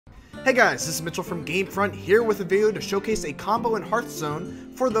Hey guys, this is Mitchell from Gamefront here with a video to showcase a combo in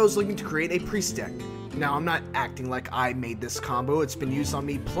Hearthstone for those looking to create a priest deck. Now, I'm not acting like I made this combo, it's been used on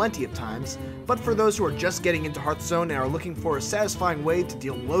me plenty of times, but for those who are just getting into Hearthstone and are looking for a satisfying way to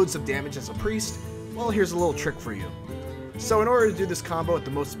deal loads of damage as a priest, well, here's a little trick for you. So in order to do this combo at the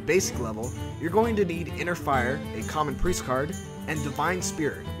most basic level, you're going to need Inner Fire, a common priest card, and Divine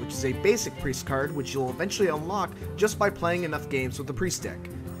Spirit, which is a basic priest card which you'll eventually unlock just by playing enough games with the priest deck.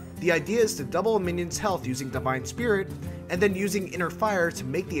 The idea is to double a minion's health using Divine Spirit, and then using Inner Fire to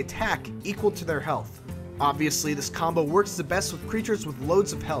make the attack equal to their health. Obviously, this combo works the best with creatures with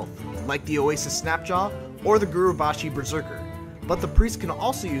loads of health, like the Oasis Snapjaw or the Gurubashi Berserker, but the priest can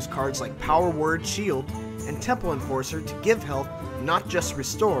also use cards like Power Word Shield and Temple Enforcer to give health, not just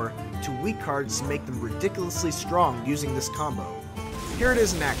restore, to weak cards to make them ridiculously strong using this combo. Here it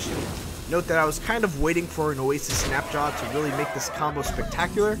is in action. Note that I was kind of waiting for an Oasis Snapjaw to really make this combo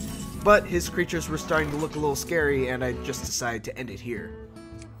spectacular, but his creatures were starting to look a little scary and I just decided to end it here.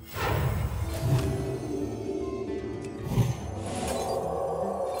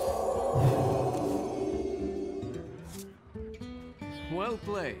 Well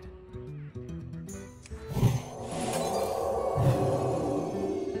played.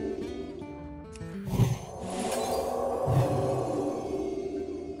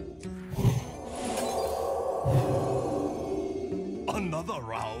 Another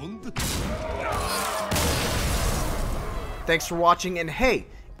round? Thanks for watching, and hey,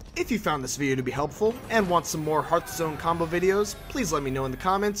 if you found this video to be helpful and want some more Hearthstone combo videos, please let me know in the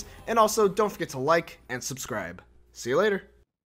comments, and also don't forget to like and subscribe. See you later.